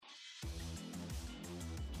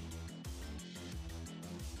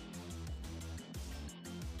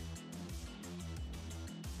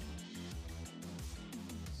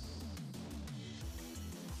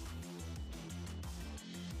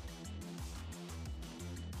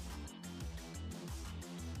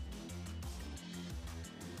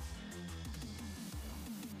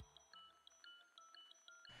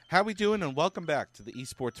How we doing, and welcome back to the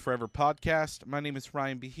Esports Forever Podcast. My name is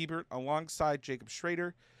Ryan B. Hebert, alongside Jacob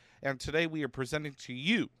Schrader, and today we are presenting to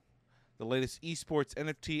you the latest esports,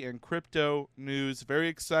 NFT, and crypto news. Very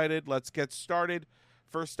excited. Let's get started.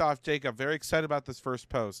 First off, Jacob, very excited about this first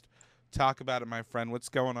post. Talk about it, my friend. What's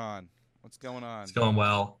going on? What's going on? It's going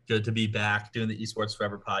well. Good to be back doing the Esports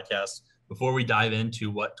Forever podcast. Before we dive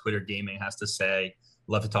into what Twitter Gaming has to say,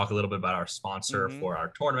 I'd love to talk a little bit about our sponsor for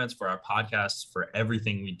our tournaments, for our podcasts, for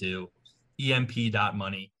everything we do,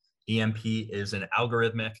 EMP.money. EMP is an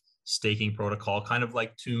algorithmic staking protocol, kind of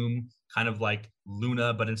like Tomb, kind of like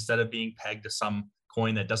Luna, but instead of being pegged to some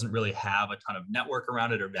coin that doesn't really have a ton of network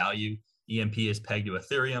around it or value, EMP is pegged to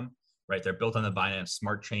Ethereum, right? They're built on the Binance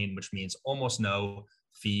Smart Chain, which means almost no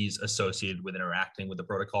fees associated with interacting with the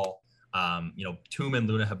protocol. Tomb and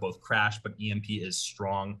Luna have both crashed, but EMP is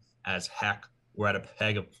strong as heck. We're at a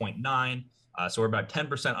peg of 0.9, so we're about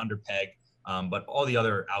 10% under peg, but all the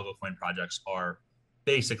other algo coin projects are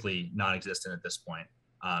basically non-existent at this point.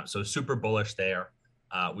 So super bullish there.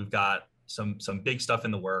 We've got some big stuff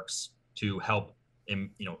in the works to help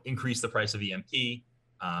increase the price of EMP.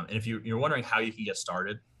 And if you're wondering how you can get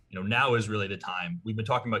started, now is really the time. We've been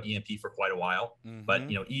talking about EMP for quite a while, but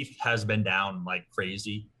ETH has been down like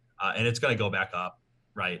crazy, and it's going to go back up,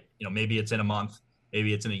 right? Maybe it's in a month,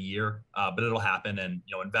 maybe it's in a year, but it'll happen. And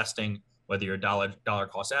investing, whether you're dollar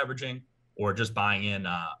cost averaging or just buying in,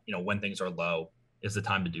 when things are low, is the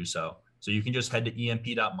time to do so. So you can just head to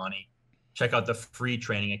emp.money, check out the free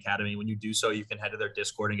training academy. When you do so, you can head to their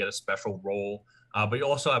Discord and get a special role. But you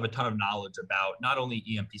also have a ton of knowledge about not only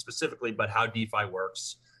EMP specifically, but how DeFi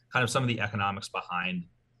works, kind of some of the economics behind,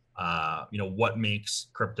 what makes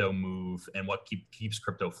crypto move and what keeps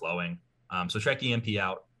crypto flowing. So check EMP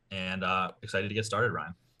out, and excited to get started,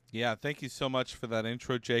 Ryan. Yeah, thank you so much for that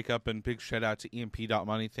intro, Jacob, and big shout out to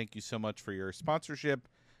EMP.money. Thank you so much for your sponsorship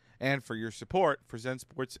and for your support for Zen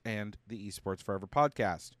Sports and the Esports Forever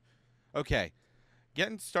podcast. Okay,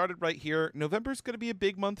 getting started right here. November is going to be a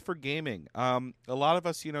big month for gaming. A lot of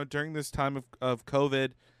us, during this time of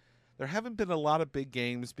COVID, there haven't been a lot of big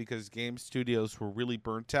games because game studios were really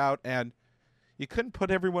burnt out, and you couldn't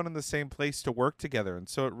put everyone in the same place to work together. And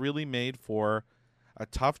so it really made for a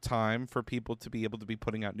tough time for people to be able to be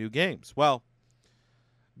putting out new games. Well,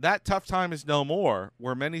 that tough time is no more,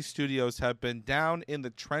 where many studios have been down in the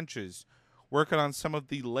trenches working on some of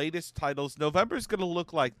the latest titles. November is going to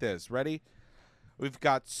look like this. Ready? We've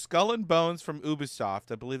got Skull and Bones from Ubisoft.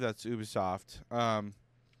 I believe that's Ubisoft. And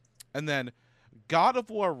then God of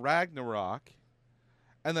War Ragnarok.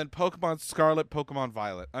 And then Pokemon Scarlet, Pokemon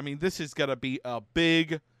Violet. I mean, this is going to be a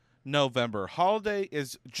big November. Holiday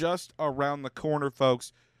is just around the corner,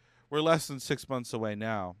 folks. We're less than 6 months away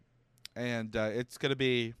now. And it's going to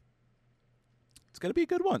be a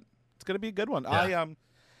good one. It's going to be a good one.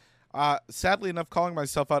 Yeah. Sadly enough, calling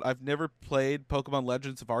myself out, I've never played Pokemon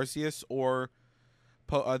Legends of Arceus or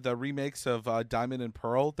the remakes of Diamond and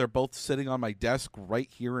Pearl. They're both sitting on my desk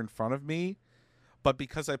right here in front of me. But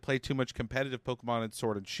because I play too much competitive Pokemon and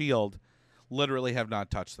Sword and Shield, literally have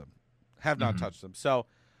not touched them. So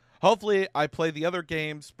hopefully I play the other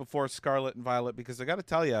games before Scarlet and Violet, because I got to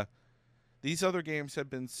tell you, these other games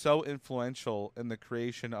have been so influential in the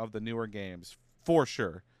creation of the newer games, for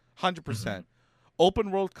sure, 100%.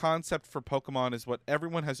 Open world concept for Pokemon is what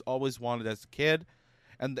everyone has always wanted as a kid,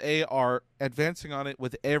 and they are advancing on it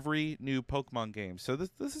with every new Pokemon game. So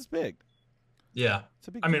this is big. Yeah. It's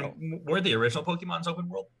a big deal. deal. Were the original Pokemon's open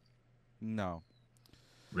world? No.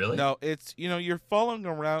 Really? No, it's, you're following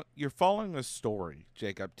a story,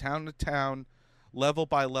 Jacob, town to town, level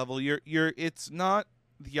by level. It's not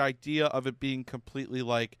the idea of it being completely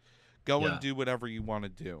like go and do whatever you want to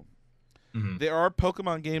do. There are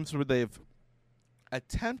Pokemon games where they've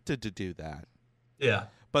attempted to do that. Yeah.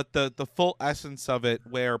 But the full essence of it,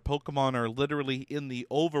 where Pokemon are literally in the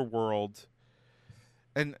overworld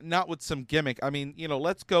and not with some gimmick. I mean,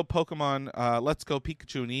 Let's Go Pokemon, Let's Go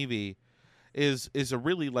Pikachu and Eevee is a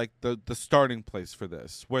really like the starting place for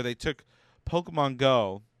this, where they took Pokemon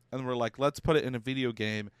Go and were like, let's put it in a video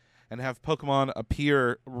game and have Pokemon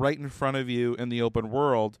appear right in front of you in the open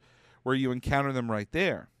world where you encounter them right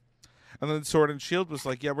there. And then Sword and Shield was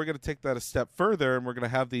like, yeah, we're going to take that a step further, and we're going to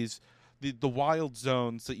have the wild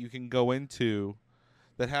zones that you can go into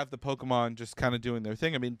that have the Pokemon just kind of doing their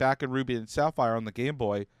thing. I mean, back in Ruby and Sapphire on the Game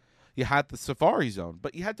Boy, you had the Safari Zone,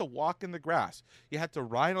 but you had to walk in the grass. You had to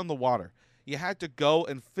ride on the water. You had to go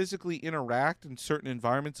and physically interact in certain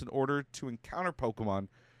environments in order to encounter Pokemon,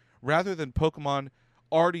 rather than Pokemon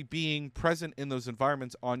already being present in those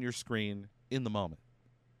environments on your screen in the moment.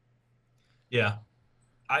 Yeah.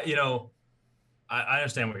 I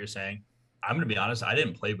understand what you're saying. I'm gonna be honest, I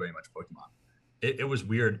didn't play very much Pokemon. It was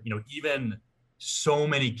weird, even so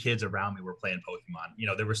many kids around me were playing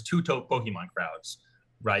Pokemon. There was two Pokemon crowds,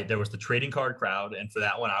 right? There was the trading card crowd, and for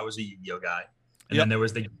that one, I was a Yu-Gi-Oh guy. And then there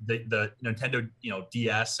was the Nintendo,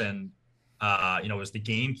 DS, and it was the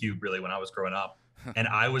GameCube really when I was growing up. And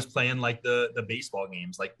I was playing like the baseball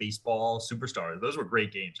games, like Baseball Superstars. Those were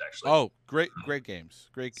great games, actually. Oh, great games.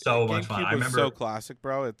 Great. So much fun. GameCube was so classic,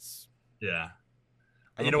 bro. It's yeah.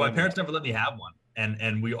 My parents never let me have one, and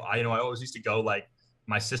I always used to go, like,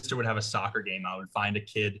 my sister would have a soccer game. I would find a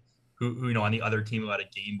kid who on the other team who had a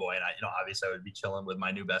Game Boy, and obviously I would be chilling with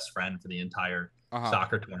my new best friend for the entire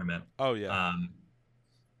soccer tournament. Oh yeah.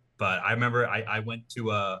 But I remember I went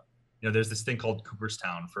to there's this thing called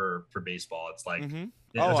Cooperstown for baseball. It's like it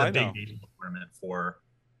was a big baseball tournament for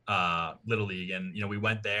Little League, and we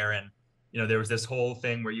went there, and there was this whole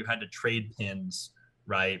thing where you had to trade pins,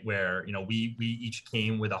 right? Where we each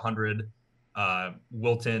came with 100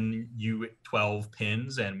 Wilton U12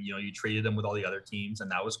 pins, and you traded them with all the other teams,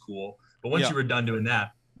 and that was cool. But once you were done doing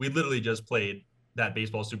that, we literally just played that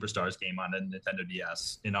Baseball Superstars game on the Nintendo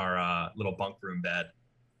DS in our little bunk room bed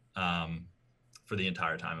for the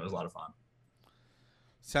entire time. It was a lot of fun.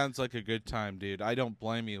 Sounds like a good time, dude. I don't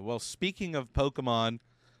blame you. Well, speaking of Pokemon,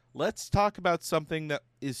 let's talk about something that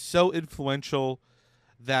is so influential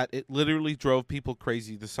that it literally drove people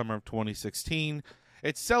crazy the summer of 2016.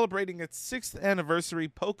 It's celebrating its 6th anniversary.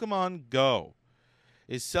 Pokemon Go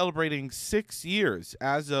is celebrating 6 years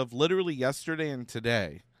as of literally yesterday and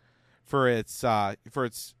today for its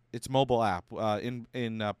mobile app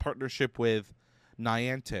in partnership with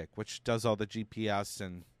Niantic, which does all the GPS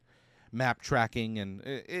and map tracking, and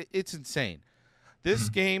it's insane. This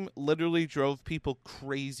game literally drove people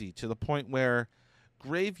crazy to the point where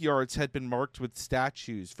graveyards had been marked with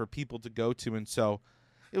statues for people to go to, and so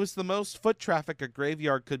it was the most foot traffic a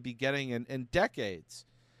graveyard could be getting in decades,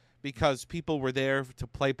 because people were there to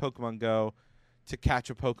play Pokemon Go, to catch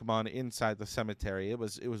a Pokemon inside the cemetery. It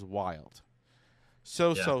was wild,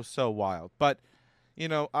 so wild. But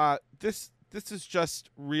this is just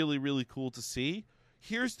really, really cool to see.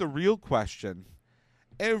 Here's the real question: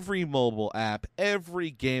 every mobile app, every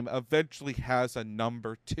game eventually has a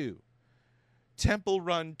number 2. Temple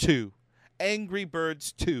Run 2, Angry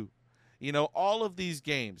Birds 2, all of these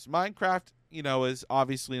games. Minecraft, is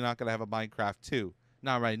obviously not going to have a Minecraft 2,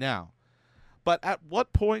 not right now. But at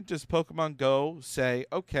what point does Pokemon Go say,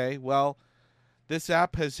 okay, well, this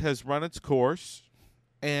app has run its course,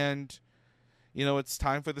 and, it's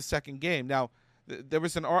time for the second game? Now, there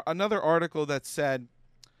was another article that said,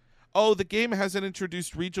 oh, the game hasn't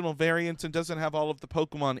introduced regional variants and doesn't have all of the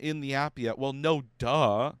Pokemon in the app yet. Well, no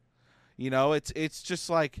duh. It's just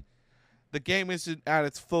like the game isn't at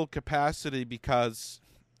its full capacity, because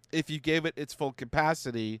if you gave it its full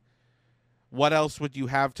capacity, what else would you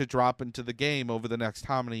have to drop into the game over the next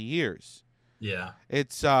how many years? Yeah.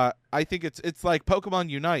 It's I think it's like Pokemon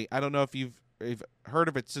Unite. I don't know if you've heard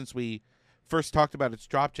of it since we first talked about its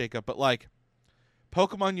drop, Jacob, but like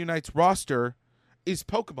Pokemon Unite's roster is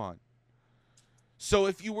Pokemon. So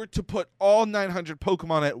if you were to put all 900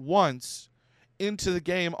 Pokemon at once into the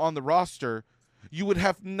game on the roster, you would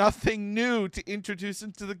have nothing new to introduce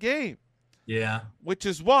into the game. Yeah. Which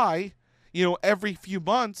is why, every few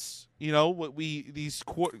months, these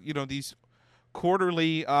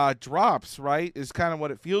quarterly drops, right, is kind of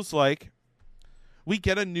what it feels like. We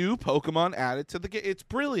get a new Pokemon added to the game. It's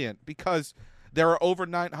brilliant because there are over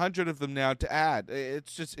 900 of them now to add.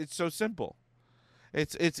 It's so simple.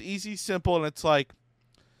 It's easy, simple, and it's like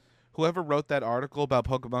whoever wrote that article about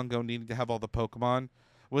Pokemon Go needing to have all the Pokemon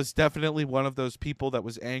was definitely one of those people that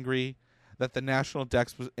was angry that the National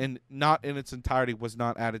Dex was not in its entirety was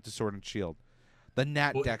not added to Sword and Shield. The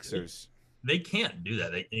Dexers. They can't do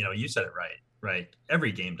that. You said it right?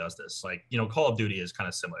 Every game does this. Like, Call of Duty is kind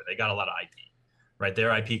of similar. They got a lot of IP, right?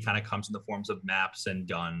 Their IP kind of comes in the forms of maps and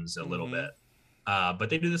guns a little bit. But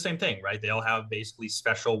they do the same thing, right? They all have basically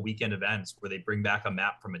special weekend events where they bring back a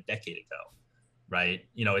map from a decade ago, right?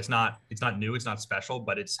 It's not new, it's not special,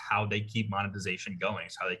 but it's how they keep monetization going.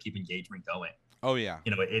 It's how they keep engagement going. Oh yeah.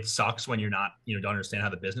 It sucks when you're not, don't understand how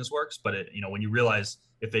the business works, but when you realize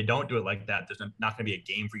if they don't do it like that, there's not going to be a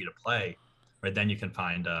game for you to play, right? Then you can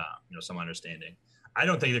find, some understanding. I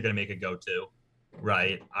don't think they're going to make a go-to,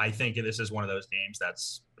 right? I think this is one of those games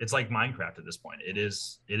it's like Minecraft at this point. It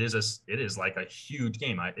is like a huge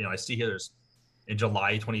game. I see here there's in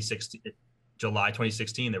July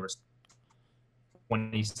 2016 there was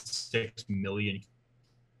 26 million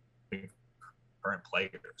current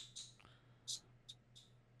players.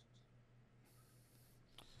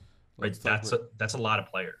 Right, that's a lot of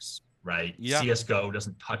players, right? Yeah. CS:GO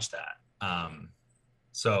doesn't touch that.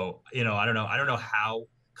 So, I don't know. I don't know how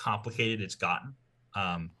complicated it's gotten.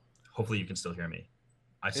 Hopefully you can still hear me.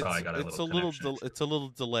 I saw I got a little connection issue. It's a little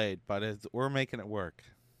delayed, but we're making it work.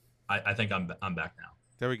 I think I'm back now.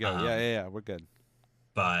 There we go. Yeah. We're good.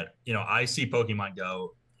 But I see Pokemon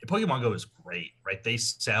Go. Pokemon Go is great, right? They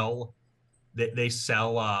sell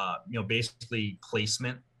basically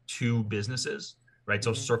placement to businesses, right?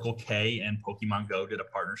 So Circle K and Pokemon Go did a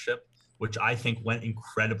partnership, which I think went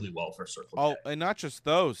incredibly well for Circle K. Oh, and not just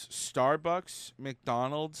those. Starbucks,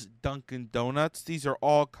 McDonald's, Dunkin' Donuts. These are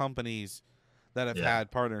all companies that have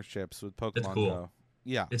had partnerships with Pokemon it's cool. Go.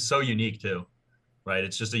 Yeah. It's so unique too, right?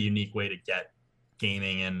 It's just a unique way to get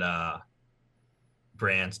gaming and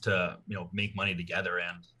brands to, make money together.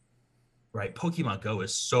 And right, Pokemon Go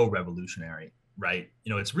is so revolutionary, right?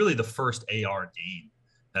 It's really the first AR game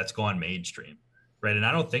that's gone mainstream, right? And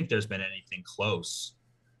I don't think there's been anything close,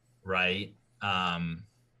 right? I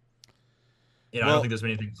don't think there's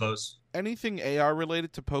been anything close. Anything AR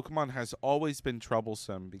related to Pokemon has always been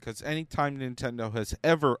troublesome because anytime Nintendo has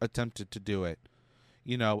ever attempted to do it,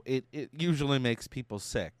 it usually makes people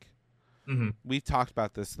sick. Mm-hmm. We've talked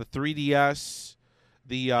about this. The 3DS,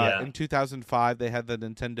 in 2005 they had the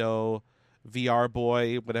Nintendo VR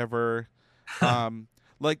Boy, whatever.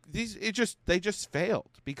 They just failed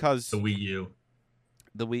because the Wii U.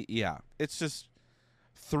 It's just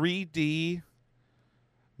 3D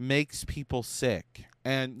makes people sick.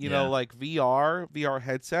 And like VR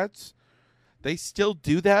headsets, they still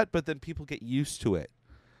do that, but then people get used to it.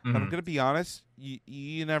 Mm-hmm. I'm gonna be honest,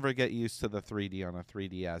 you never get used to the 3D on a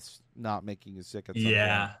 3DS not making you sick at some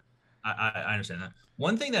point. I understand that.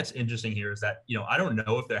 One thing that's interesting here is that I don't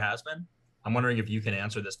know if there has been. I'm wondering if you can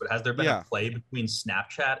answer this, but has there been a play between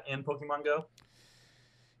Snapchat and Pokemon Go?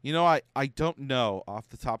 I don't know off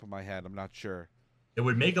the top of my head. I'm not sure. It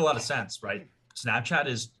would make a lot of sense, right? Snapchat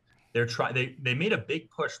is they made a big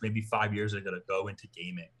push maybe 5 years ago to go into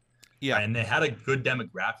gaming. Yeah. Right? And they had a good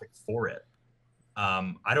demographic for it.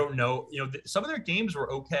 I don't know, some of their games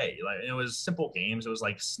were okay. Like it was simple games. It was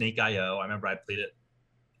like Snake IO. I remember I played it.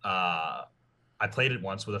 I played it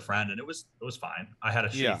once with a friend and it was fine. I had a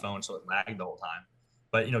shitty phone, so it lagged the whole time.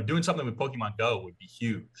 But doing something with Pokemon Go would be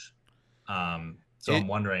huge. I'm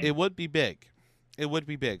wondering. It would be big. It would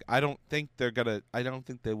be big. I don't think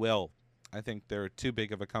they will. I think they're too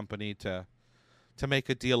big of a company to make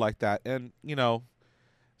a deal like that. And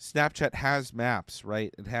Snapchat has maps,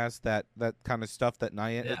 right? It has that kind of stuff that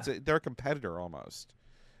Niantic. They're a competitor almost,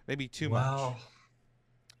 maybe too much.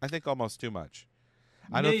 I think almost too much.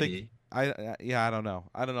 I don't think. I don't know.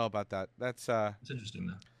 I don't know about that. That's it's interesting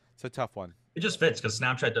though. It's a tough one. It just fits because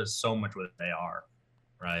Snapchat does so much with AR,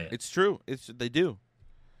 right? It's true. They do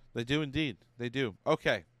indeed. They do.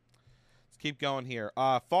 Okay, let's keep going here.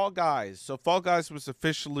 Fall Guys. So Fall Guys was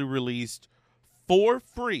officially released for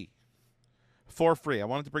free. For free. I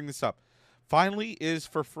wanted to bring this up. Finally is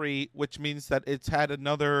for free, which means that it's had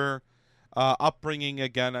another upbringing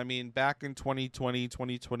again. I mean, back in 2020,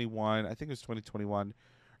 2021, I think it was 2021,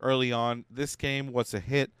 early on, this game was a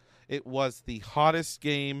hit. It was the hottest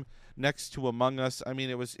game next to Among Us. I mean,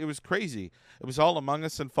 it was crazy. It was all Among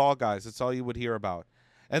Us and Fall Guys. That's all you would hear about.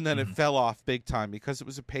 And then it fell off big time because it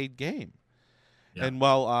was a paid game. Yeah. And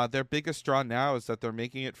their biggest draw now is that they're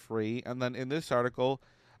making it free. And then in this article,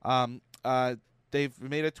 they've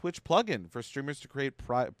made a Twitch plugin for streamers to create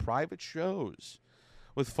private shows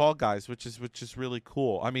with Fall Guys, which is really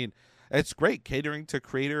cool. I mean, it's great. Catering to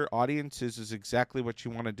creator audiences is exactly what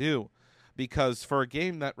you want to do, because for a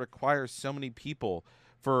game that requires so many people,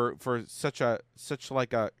 for such a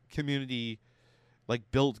community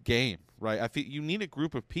built game, right? I feel you need a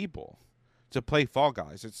group of people to play Fall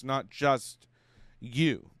Guys. It's not just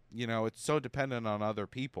you. It's so dependent on other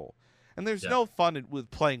people. And there's no fun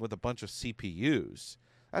with playing with a bunch of CPUs.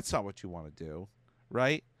 That's not what you want to do,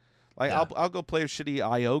 right? I'll go play a shitty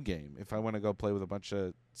IO game if I want to go play with a bunch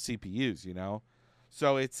of CPUs,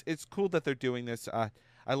 So it's cool that they're doing this. I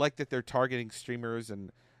like that they're targeting streamers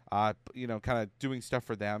and kind of doing stuff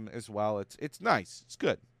for them as well. It's nice. It's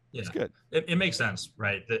good. Yeah. It's good. It makes sense,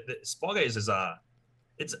 right? The Fall Guys is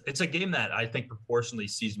it's a game that I think proportionally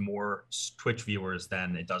sees more Twitch viewers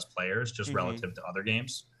than it does players, just relative to other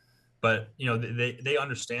games. But they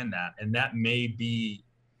understand that, and that may be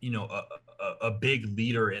a big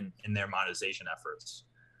leader in their monetization efforts,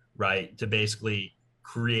 right? To basically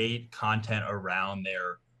create content around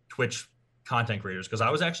their Twitch content creators. Because I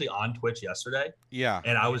was actually on Twitch yesterday,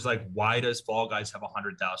 and I was like, why does Fall Guys have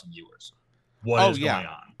 100,000 viewers? What is going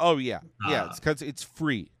on? Oh yeah, it's because it's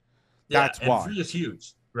free. That's why. Free is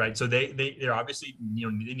huge, right? So they're obviously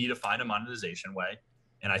they need to find a monetization way,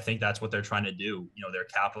 and I think that's what they're trying to do. They're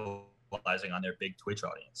capitalizing on their big Twitch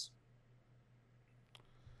audience.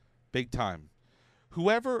 Big time.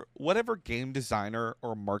 Whatever game designer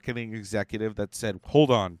or marketing executive that said, hold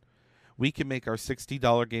on, we can make our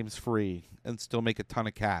 $60 games free and still make a ton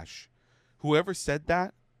of cash. Whoever said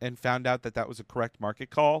that and found out that that was a correct market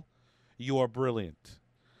call, you are brilliant.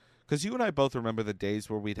 Because you and I both remember the days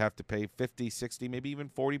where we'd have to pay 50, 60, maybe even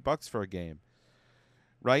 $40 for a game.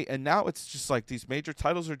 Right? And now it's just like these major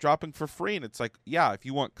titles are dropping for free. And it's like, yeah, if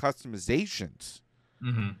you want customizations,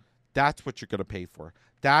 that's what you're going to pay for.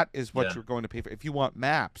 That is what you're going to pay for. If you want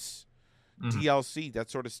maps, DLC,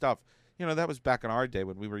 that sort of stuff. You know, that was back in our day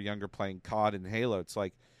when we were younger playing COD and Halo. It's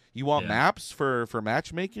like, you want maps for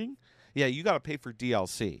matchmaking? Yeah, you got to pay for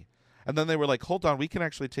DLC. And then they were like, hold on, we can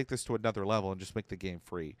actually take this to another level and just make the game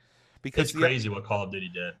free. Because it's crazy what Call of Duty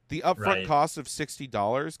did. The upfront cost of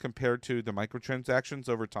 $60 compared to the microtransactions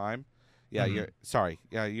over time. Yeah, you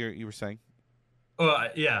were saying? Oh,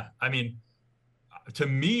 yeah. I mean, to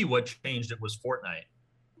me, what changed it was Fortnite,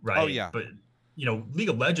 right? Oh, yeah. But, you know, League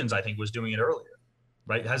of Legends, I think, was doing it earlier,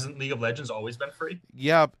 right? Hasn't League of Legends always been free?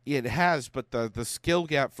 Yeah, it has, but the skill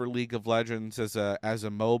gap for League of Legends as a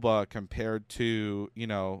MOBA compared to, you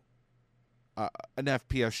know, an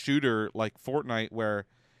FPS shooter like Fortnite where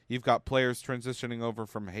you've got players transitioning over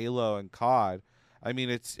from Halo and COD. I mean,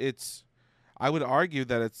 it's. I would argue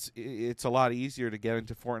that it's a lot easier to get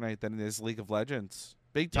into Fortnite than it is League of Legends.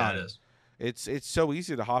 Big time. Yeah, it is. It's so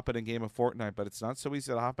easy to hop in a game of Fortnite, but it's not so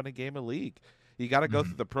easy to hop in a game of League. You got to go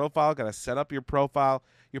through the profile, got to set up your profile.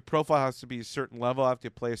 Your profile has to be a certain level after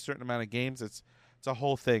you play a certain amount of games. It's a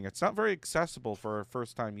whole thing. It's not very accessible for a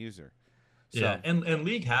first-time user. So, yeah, and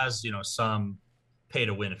League has, you know, some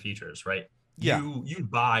pay-to-win features, right? Yeah. You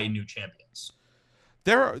buy new champions.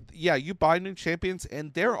 You buy new champions,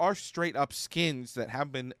 and there are straight up skins that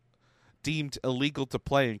have been deemed illegal to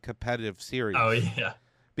play in competitive series. Oh yeah,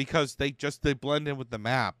 because they blend in with the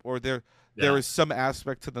map, or there is some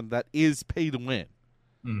aspect to them that is pay to win.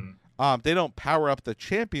 They don't power up the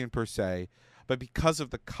champion per se, but because of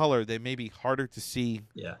the color, they may be harder to see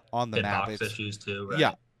on the map. Hitbox issues too,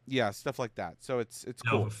 right? Yeah, stuff like that. So it's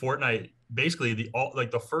cool. Cool. Fortnite, basically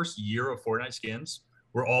the first year of Fortnite skins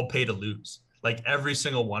were all pay to lose. Like every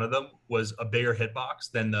single one of them was a bigger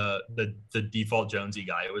hitbox than the default Jonesy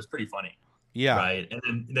guy. It was pretty funny. Yeah. Right. And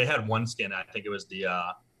then they had one skin. I think it was the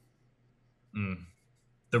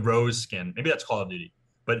Rose skin. Maybe that's Call of Duty.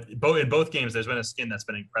 But in both games, there's been a skin that's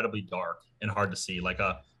been incredibly dark and hard to see, like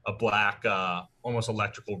a black, almost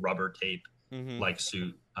electrical rubber tape like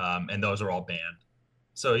suit. And those are all banned.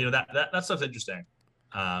 So, you know, that stuff's interesting.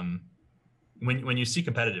 When you see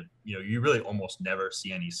competitive, you know, you really almost never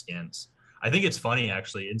see any skins. I think it's funny,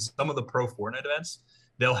 actually, in some of the pro Fortnite events,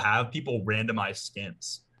 they'll have people randomize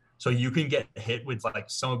skins. So you can get hit with like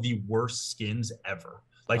some of the worst skins ever.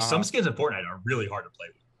 Like some skins in Fortnite are really hard to play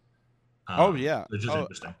with. Which is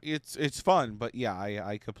interesting. It's fun, but yeah,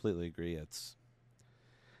 I completely agree. It's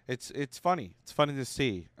funny. It's funny to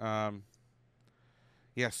see.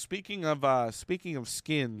 Speaking of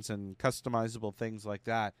skins and customizable things like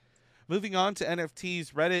that, moving on to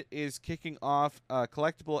NFTs, Reddit is kicking off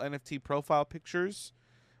collectible NFT profile pictures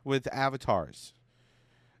with avatars.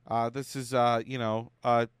 This is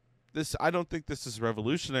this I don't think this is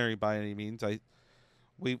revolutionary by any means.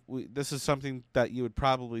 This is something that you would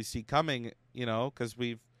probably see coming, you know, because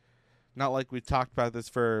we've talked about this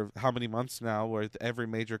for how many months now, with every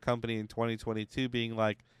major company in 2022 being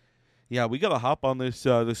like, yeah, we got to hop on this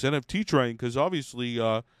NFT train because obviously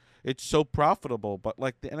it's so profitable. But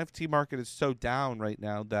like the NFT market is so down right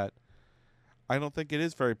now that I don't think it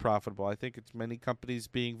is very profitable. I think it's many companies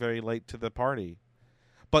being very late to the party.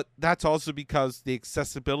 But that's also because the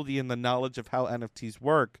accessibility and the knowledge of how NFTs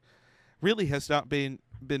work really has not been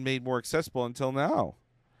made more accessible until now.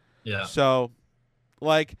 Yeah. So,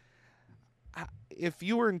 like, if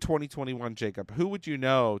you were in 2021, Jacob, who would you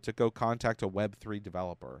know to go contact a Web3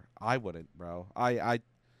 developer? I wouldn't, bro. I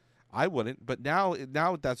wouldn't. But now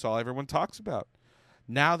that's all everyone talks about.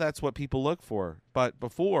 Now that's what people look for. But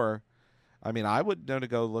before, I mean, I would know to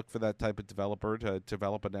go look for that type of developer to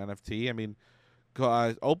develop an NFT. I mean,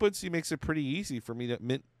 OpenSea makes it pretty easy for me to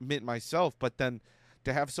mint myself, but then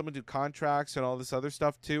to have someone do contracts and all this other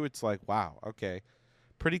stuff too, it's like, wow, okay,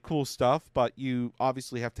 pretty cool stuff, but you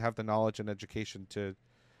obviously have to have the knowledge and education to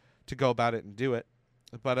go about it and do it.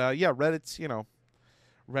 But Reddit's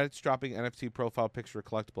dropping NFT profile picture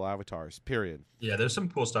collectible avatars, period. Yeah, there's some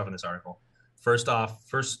cool stuff in this article. First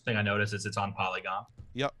thing I noticed is it's on Polygon.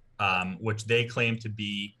 Yep. Which they claim to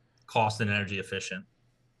be cost and energy efficient.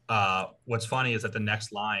 What's funny is that the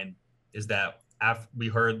next line is that we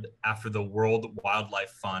heard after the World Wildlife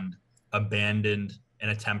Fund abandoned an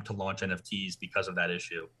attempt to launch NFTs because of that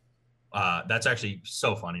issue. That's actually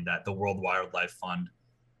so funny that the World Wildlife Fund,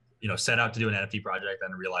 set out to do an NFT project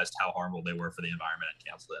and realized how harmful they were for the environment and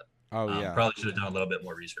canceled it. Oh yeah. Probably should have done a little bit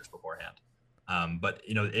more research beforehand. But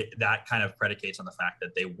that kind of predicates on the fact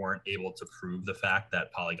that they weren't able to prove the fact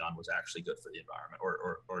that Polygon was actually good for the environment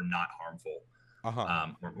or not harmful,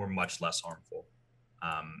 or much less harmful.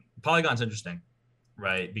 Polygon's interesting,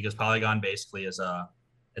 right? Because Polygon basically is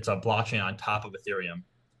it's a blockchain on top of Ethereum,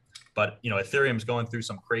 but Ethereum's going through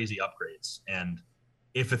some crazy upgrades, and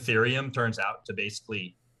if Ethereum turns out to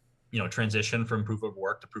basically transition from proof of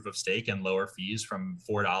work to proof of stake and lower fees from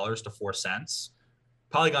 $4 to 4 cents,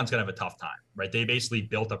 Polygon's going to have a tough time, right? They basically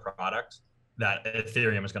built a product that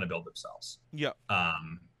Ethereum is going to build themselves. Yeah.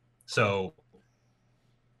 So,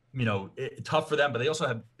 tough for them, but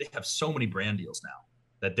they have so many brand deals now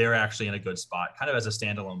that they're actually in a good spot, kind of as a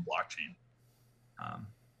standalone blockchain.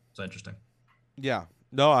 So interesting. Yeah.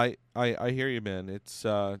 No, I hear you, man.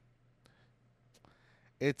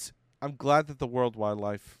 I'm glad that the World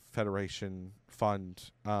Wildlife Federation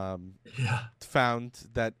Fund found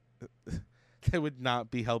that they would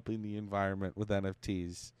not be helping the environment with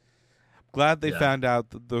NFTs. Glad they found out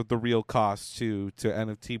the real cost to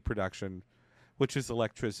NFT production, which is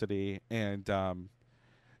electricity and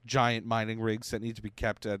giant mining rigs that need to be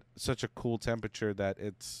kept at such a cool temperature that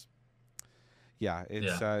it's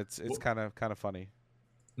kind of funny.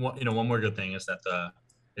 Well, one more good thing is that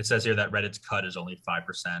it says here that Reddit's cut is only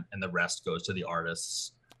 5% and the rest goes to the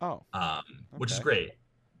artists. Oh, which is great.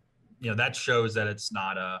 That shows that it's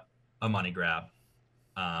not a money grab.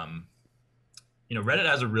 Reddit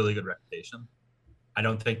has a really good reputation. I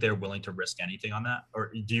don't think they're willing to risk anything on that.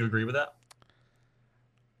 Or do you agree with that?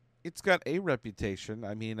 It's got a reputation.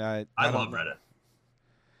 I mean, I love Reddit.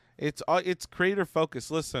 It's creator focused.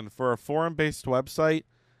 Listen, for a forum-based website,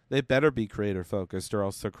 they better be creator focused, or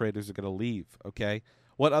else the creators are going to leave. Okay,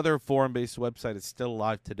 what other forum-based website is still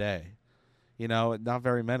alive today? Not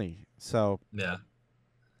very many. So yeah.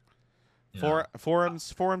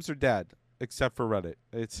 Forums are dead, except for Reddit.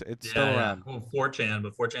 It's still around. Well, 4chan,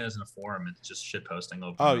 but 4chan isn't a forum. It's just shit posting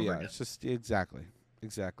over. Oh and over yeah, again. it's just exactly.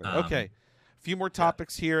 Okay, a few more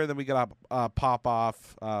topics here, then we got to pop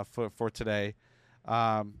off for today.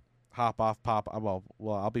 Hop off, pop. Well,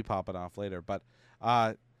 I'll be popping off later, but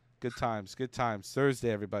good times.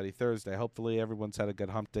 Thursday, everybody. Thursday. Hopefully, everyone's had a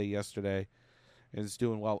good hump day yesterday and is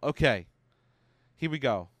doing well. Okay, here we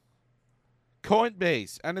go.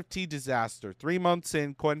 Coinbase NFT disaster. 3 months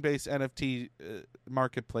in, Coinbase NFT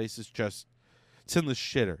marketplace is it's in the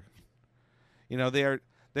shitter.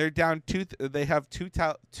 They're down they have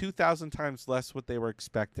 2,000 times less what they were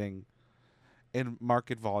expecting in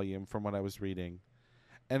market volume from what I was reading,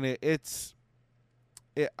 and they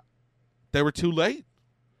were too late.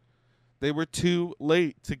 They were too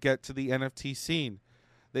late to get to the NFT scene.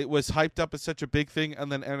 It was hyped up as such a big thing,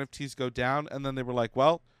 and then NFTs go down, and then they were like,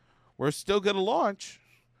 well, we're still going to launch.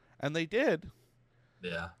 And they did.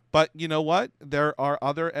 Yeah. But you know what? There are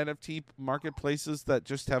other NFT marketplaces that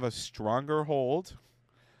just have a stronger hold,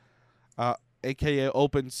 a.k.a.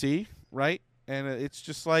 OpenSea, right? And it's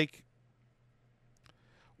just like,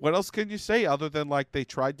 what else can you say other than like they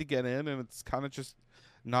tried to get in and it's kind of just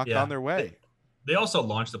not gone their way? They also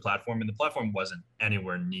launched the platform, and the platform wasn't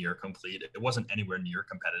anywhere near complete. It wasn't anywhere near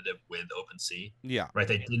competitive with OpenSea. Yeah. Right.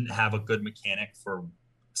 They didn't have a good mechanic for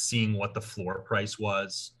seeing what the floor price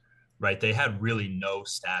was. Right. They had really no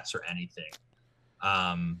stats or anything.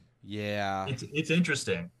 Yeah. It's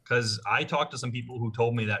interesting because I talked to some people who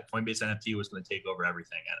told me that Coinbase NFT was going to take over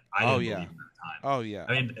everything, and I didn't believe it at the time. Oh yeah.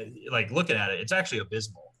 I mean, like looking at it, it's actually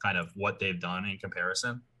abysmal, kind of what they've done in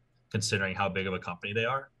comparison, considering how big of a company they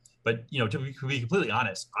are. But to be completely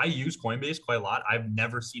honest, I use Coinbase quite a lot. I've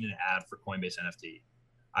never seen an ad for Coinbase NFT.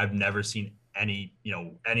 I've never seen any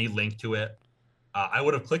link to it. I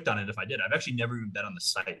would have clicked on it if I did. I've actually never even been on the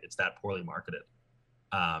site. It's that poorly marketed.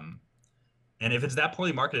 And if it's that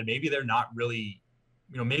poorly marketed, maybe they're not really,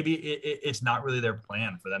 maybe it's not really their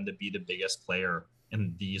plan for them to be the biggest player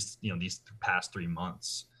in these past 3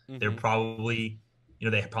 months. Mm-hmm. They're probably,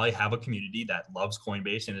 they probably have a community that loves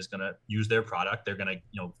Coinbase and is going to use their product. They're going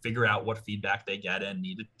to, figure out what feedback they get and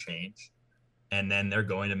need to change. And then they're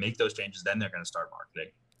going to make those changes. Then they're going to start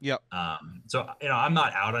marketing. Yep. So, I'm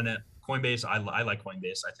not out on it. Coinbase, I like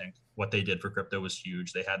Coinbase. I think what they did for crypto was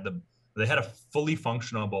huge. They had a fully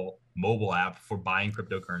functionable mobile app for buying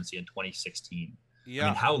cryptocurrency in 2016. Yeah. I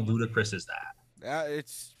mean, how ludicrous is that?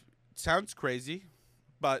 It sounds crazy,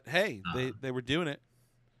 but hey, they were doing it.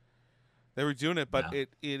 They were doing it, but it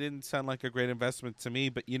didn't sound like a great investment to me.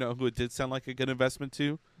 But you know who it did sound like a good investment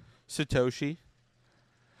to? Satoshi.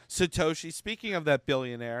 Satoshi, speaking of that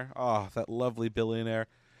billionaire, that lovely billionaire,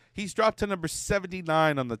 he's dropped to number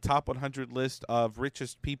 79 on the top 100 list of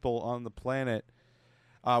richest people on the planet.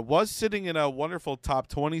 Was sitting in a wonderful top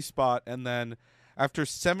 20 spot, and then after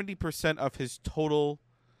 70% of his total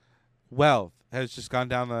wealth has just gone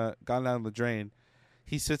down the drain,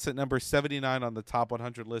 he sits at number 79 on the top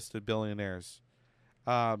 100 list of billionaires.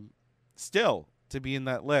 Still, to be in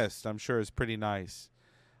that list, I'm sure is pretty nice.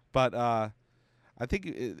 But I think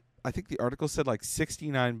the article said like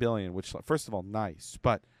 69 billion, which first of all, nice.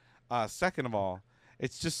 But second of all,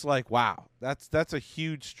 it's just like, wow, that's a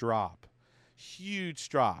huge drop. Huge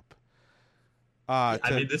drop. I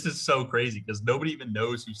mean, this is so crazy because nobody even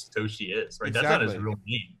knows who Satoshi is, right? Exactly. That's not his real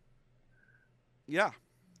name. Yeah.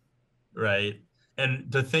 Right.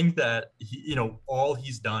 And to think that all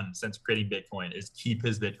he's done since creating Bitcoin is keep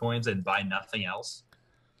his Bitcoins and buy nothing else.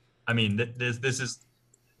 I mean, this is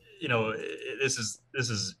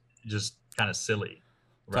just kind of silly,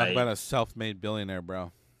 right? Talk about a self-made billionaire,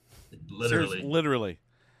 bro. Literally.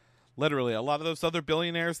 Literally. A lot of those other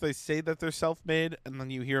billionaires, they say that they're self-made, and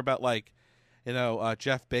then you hear about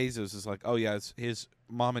Jeff Bezos is like, oh yeah, his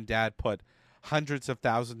mom and dad put hundreds of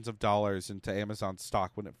thousands of dollars into Amazon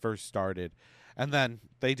stock when it first started, and then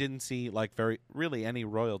they didn't see really any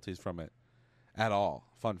royalties from it at all.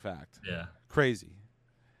 Fun fact. Yeah. Crazy.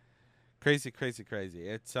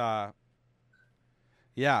 It's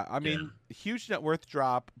yeah, I mean, huge net worth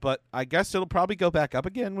drop, but I guess it'll probably go back up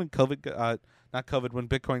again when when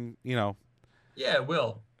Bitcoin, yeah, it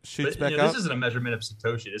will. Shoots back up. This isn't a measurement of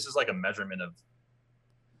Satoshi. This is like a measurement of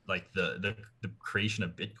like the creation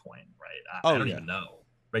of Bitcoin, right? I don't even know.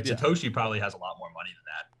 Right? Yeah. Satoshi probably has a lot more money than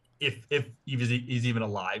that. If he's even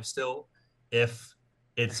alive still, if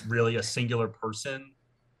it's really a singular person,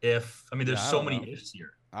 there's so many ifs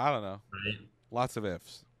here. I don't know. Right? Lots of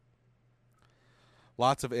ifs.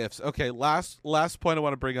 Okay, last point I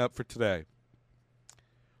want to bring up for today.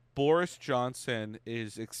 Boris Johnson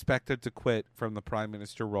is expected to quit from the prime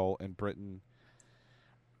minister role in Britain.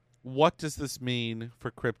 What does this mean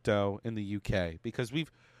for crypto in the UK? Because we've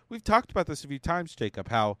talked about this a few times, Jacob,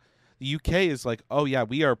 how the UK is like, oh yeah,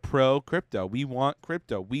 we are pro crypto. We want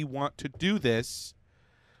crypto. We want to do this.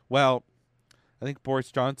 Well, I think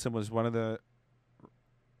Boris Johnson was one of the...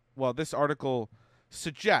 Well, this article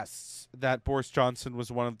suggests that Boris Johnson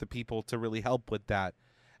was one of the people to really help with that,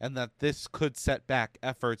 and that this could set back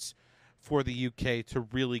efforts for the UK to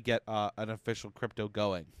really get an official crypto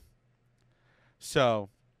going. So,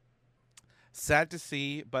 sad to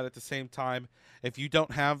see, but at the same time, if you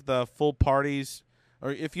don't have the full parties,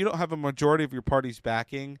 or if you don't have a majority of your party's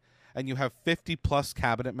backing, and you have 50-plus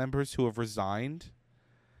cabinet members who have resigned,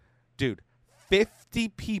 dude, 50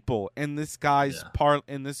 people in this guy's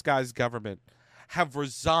government have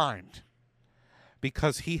resigned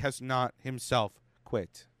because he has not himself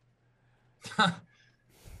quit.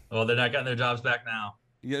 Well, they're not getting their jobs back now.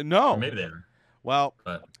 Yeah, no. Or maybe they are. Well,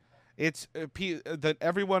 it's that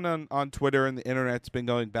everyone on Twitter and the internet's been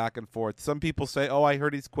going back and forth. Some people say, "Oh, I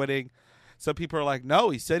heard he's quitting." Some people are like, "No,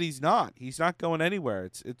 he said he's not. He's not going anywhere.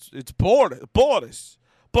 It's Boris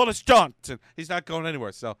Johnson. He's not going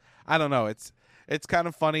anywhere." So I don't know. It's kind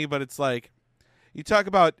of funny, but it's like you talk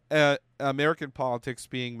about American politics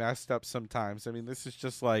being messed up sometimes. I mean, this is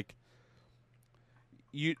just like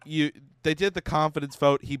they did the confidence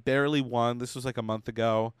vote. He barely won. This was like a month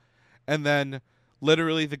ago, and then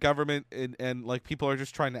literally the government and like people are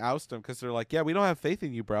just trying to oust him because they're like, yeah, we don't have faith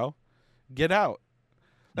in you, bro. Get out.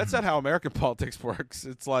 That's not how American politics works.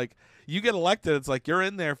 It's like you get elected. It's like you're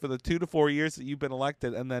in there for the 2 to 4 years that you've been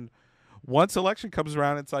elected, and then once election comes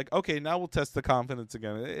around, it's like, okay, now we'll test the confidence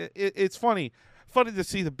again. It's funny to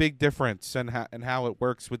see the big difference and how it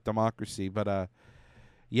works with democracy. But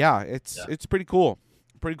it's pretty cool.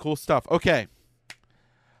 Pretty cool stuff. Okay.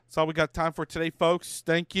 That's all we got time for today, folks.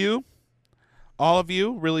 Thank you. All of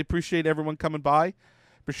you. Really appreciate everyone coming by.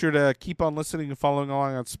 Be sure to keep on listening and following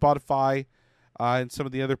along on Spotify and some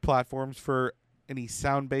of the other platforms for any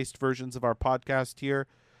sound-based versions of our podcast here.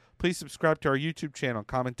 Please subscribe to our YouTube channel.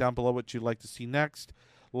 Comment down below what you'd like to see next.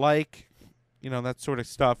 That sort of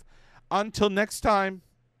stuff. Until next time,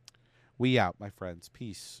 we out, my friends.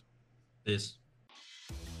 Peace. Peace.